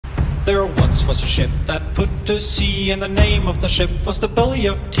There once was a ship that put to sea, and the name of the ship was the Billy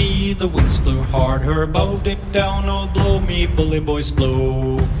of Tea. The winds blew hard, her bow dipped down, oh blow me bully boys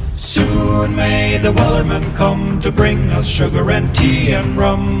blow. Soon may the wellerman come to bring us sugar and tea and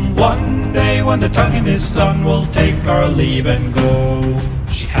rum. One day when the tonguing is done, we'll take our leave and go.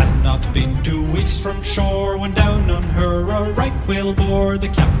 She had not been 2 weeks from shore when down on her a right whale bore. The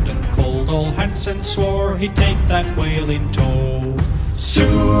captain called all hands and swore he'd take that whale in tow.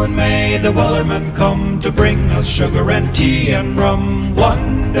 Soon may the wellerman come to bring us sugar and tea and rum.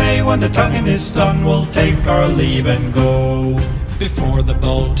 One day when the tonguing is done, we'll take our leave and go. Before the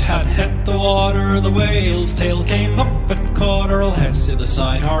boat had hit the water, the whale's tail came up and caught her. All hands to the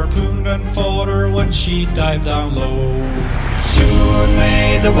side, harpooned and fought her when she dived down low. Soon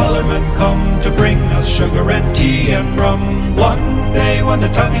may the wellerman come to bring us sugar and tea and rum. One day when the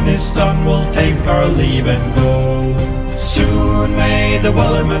tonguing is done, we'll take our leave and go. Soon may the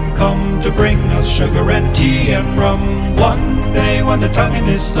wellerman come to bring us sugar and tea and rum. One day when the tonguing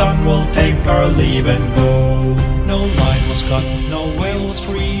is done, we'll take our leave and go. No line was cut, no whale was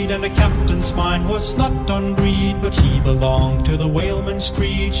freed, and the captain's mind was not on greed, but he belonged to the whaleman's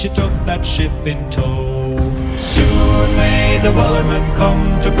creed. She took that ship in tow. Soon may the wellerman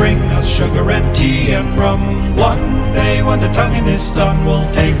come to bring us sugar and tea and rum. One day when the tonguing is done,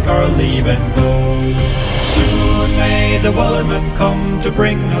 we'll take our leave and go. Soon may the wellerman come to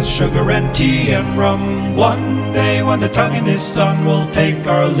bring us sugar and tea and rum. One day when the tonguing is done, we'll take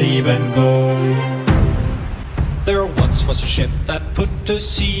our leave and go. There once was a ship that put to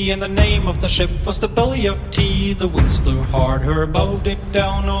sea, and the name of the ship was the Billy of Tea. The winds blew hard, her bow dipped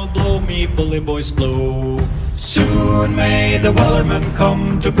down, oh blow me bully boys blow. Soon may the wellerman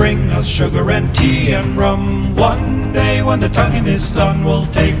come to bring us sugar and tea and rum. One day when the tonguing is done, we'll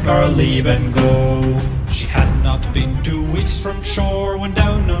take our leave and go. She had not been 2 weeks from shore when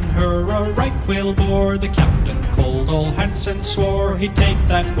down on her a right whale bore. The captain called all hands and swore he'd take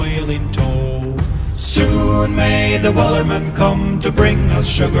that whale in tow. Soon may the wellerman come to bring us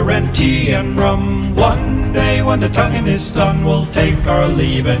sugar and tea and rum. One day when the tonguing is done, we'll take our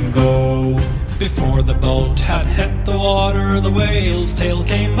leave and go. Before the boat had hit the water, the whale's tail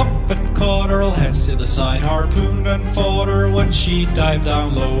came up and caught her. All hands to the side, harpooned and fought her when she dived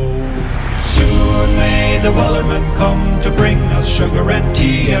down low. Soon may the wellerman come to bring us sugar and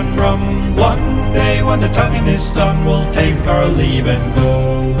tea and rum. One day when the tonguing is done, we'll take our leave and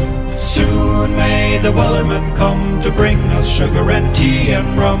go. Soon may the wellerman come to bring us sugar and tea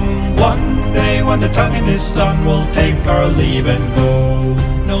and rum. One day when the tonguing is done, we'll take our leave and go.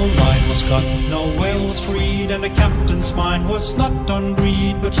 No line was cut, no whale was freed, and the captain's mind was not on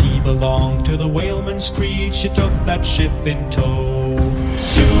greed, but he belonged to the whaleman's creed. She took that ship in tow.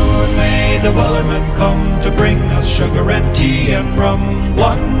 Soon may the wellerman come to bring us sugar and tea and rum.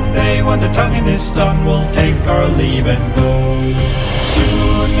 One day when the tonguing is done, we'll take our leave and go.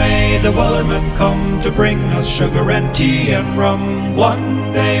 Soon may the wellerman come to bring us sugar and tea and rum.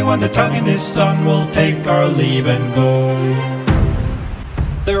 One day when the tonguing is done, we'll take our leave and go.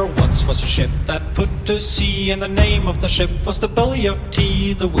 There once was a ship that put to sea, and the name of the ship was the Billy of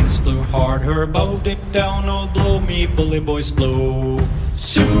Tea. The winds blew hard, her bow dipped down, oh blow me bully boys blow.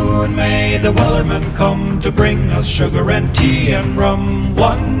 Soon may the wellerman come to bring us sugar and tea and rum.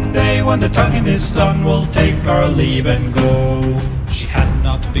 One day when the tonguing is done, we'll take our leave and go. She had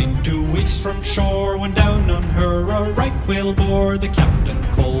not been 2 weeks from shore when down on her a right whale bore. The captain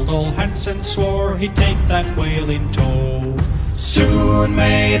called all hands and swore he'd take that whale in tow. Soon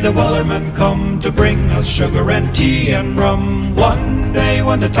may the wellerman come to bring us sugar and tea and rum. One day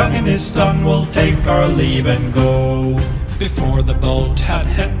when the tonguing is done, we'll take our leave and go. Before the boat had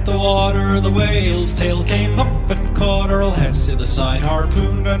hit the water, the whale's tail came up and caught her. All hands to the side,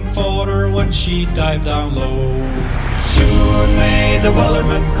 harpooned and fought her when she dived down low. Soon may the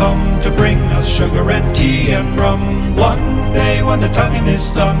wellerman come to bring us sugar and tea and rum. One day when the tonguing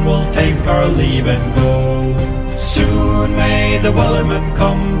is done, we'll take our leave and go. Soon may the wellerman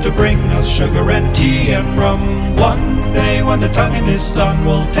come to bring us sugar and tea and rum. One day when the tonguing is done,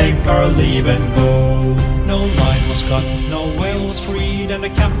 we'll take our leave and go. No line was cut, no whale was freed, and the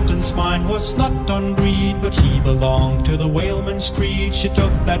captain's mind was not on greed, but he belonged to the whaleman's creed. She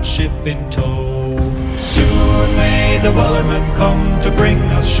took that ship in tow. Soon may the wellerman come to bring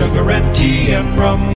us sugar and tea and rum.